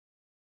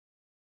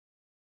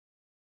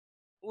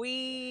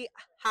we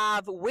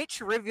have which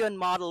Rivian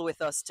model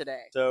with us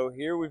today? So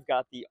here we've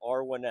got the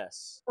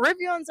R1S.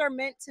 Rivians are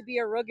meant to be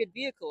a rugged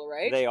vehicle,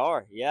 right? They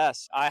are,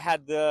 yes. I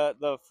had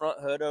the front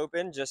hood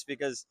open just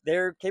because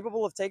they're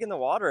capable of taking the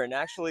water, and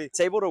actually it's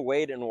able to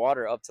wade in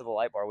water up to the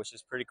light bar, which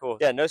is pretty cool.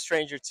 Yeah, no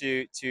stranger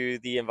to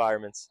the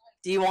environments.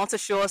 Do you want to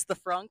show us the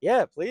front?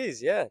 Yeah,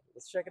 please. Yeah,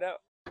 let's check it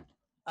out.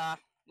 Uh,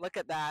 Look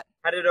at that.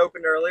 Had it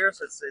opened earlier,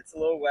 so it's a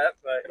little wet,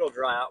 but it'll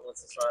dry out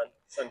once the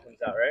sun comes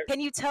out, right? Can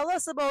you tell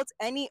us about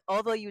any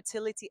other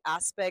utility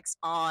aspects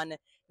on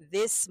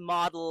this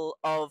model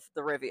of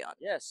the Rivian?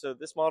 Yeah, so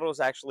this model is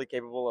actually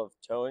capable of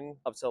towing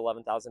up to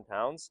 11,000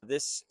 pounds.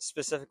 This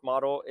specific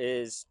model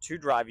is 2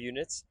 drive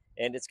units,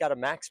 and it's got a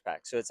max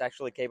pack, so it's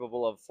actually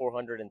capable of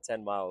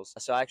 410 miles.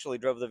 So I actually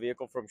drove the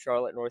vehicle from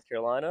Charlotte, North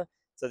Carolina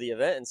to the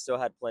event and still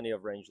had plenty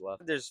of range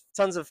left. There's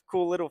tons of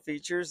cool little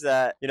features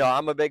that,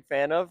 I'm a big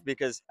fan of,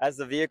 because as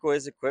the vehicle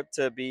is equipped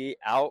to be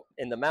out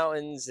in the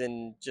mountains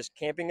and just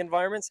camping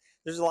environments,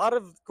 there's a lot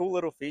of cool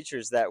little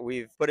features that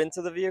we've put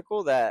into the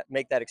vehicle that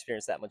make that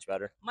experience that much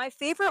better. My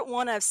favorite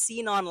one I've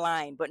seen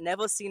online but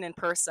never seen in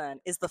person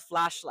is the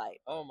flashlight.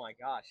 Oh my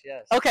gosh,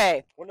 yes.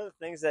 Okay, One of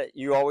the things that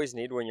you always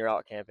need when you're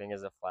out camping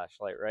is a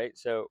flashlight, right?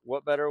 So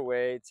what better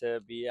way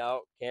to be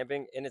out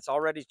camping and it's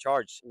already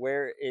charged?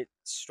 Where it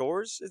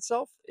stores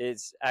itself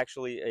is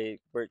actually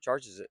where it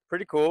charges it.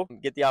 Pretty cool.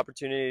 Get the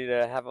opportunity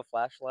to have a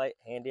flashlight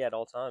handy at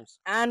all times.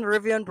 and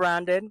Rivian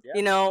branded. Yeah.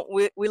 You know,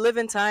 we live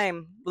in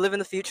time, we live in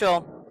the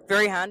future.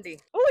 Very handy.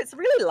 Oh, it's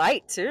really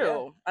light too.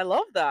 Yeah. I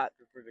love that.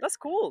 That's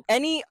cool.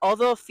 Any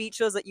other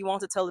features that you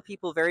want to tell the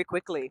people very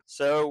quickly?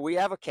 So we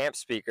have a camp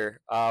speaker.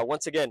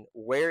 Once again,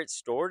 where it's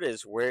stored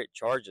is where it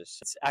charges.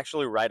 It's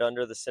actually right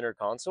under the center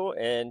console,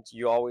 and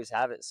you always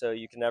have it, so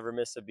you can never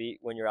miss a beat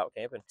when you're out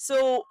camping.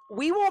 So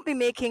we won't be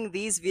making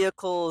these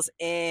vehicles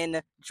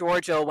in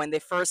Georgia when they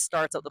first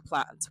start up the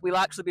plant. We'll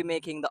actually be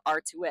making the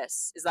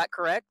R2S. Is that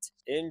correct?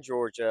 In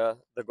Georgia,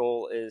 the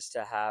goal is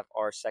to have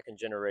our second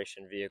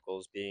generation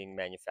vehicles being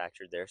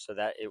manufactured there, so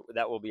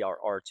that will be our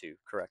R2,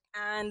 correct?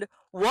 And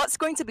what's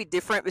going to be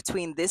different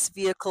between this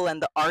vehicle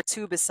and the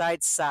R2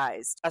 besides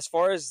size? As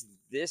far as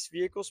this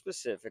vehicle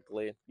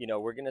specifically,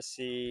 we're going to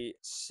see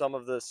some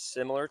of the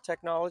similar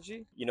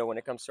technology. When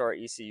it comes to our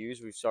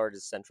ECUs, we've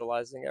started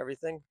centralizing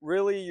everything.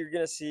 Really, you're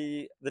going to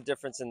see the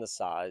difference in the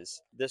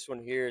size. This one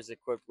here is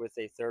equipped with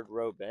a third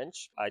row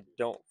bench. I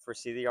don't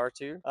foresee the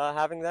R2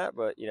 having that,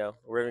 but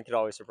Rivian could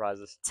always surprise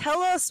us.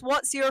 Tell us,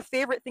 what's your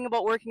favorite thing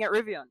about working at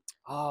Rivian?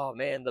 Oh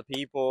man, the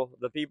people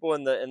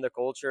in the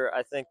culture.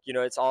 I think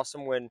it's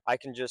awesome when I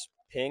can just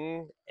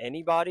ping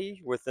anybody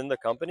within the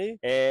company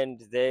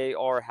and they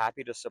are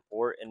happy to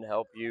support and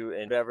help you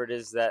in whatever it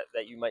is that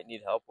you might need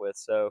help with.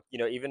 So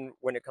even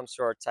when it comes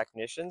to our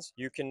technicians,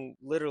 you can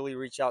literally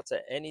reach out to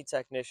any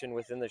technician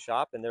within the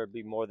shop and they'll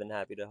be more than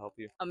happy to help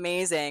you.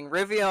 Amazing.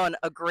 Rivian,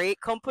 a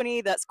great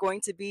company that's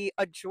going to be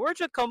a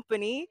Georgia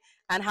company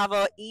and have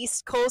a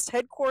East Coast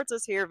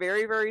headquarters here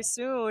very, very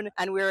soon.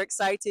 And we're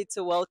excited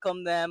to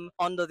welcome them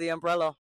under the umbrella.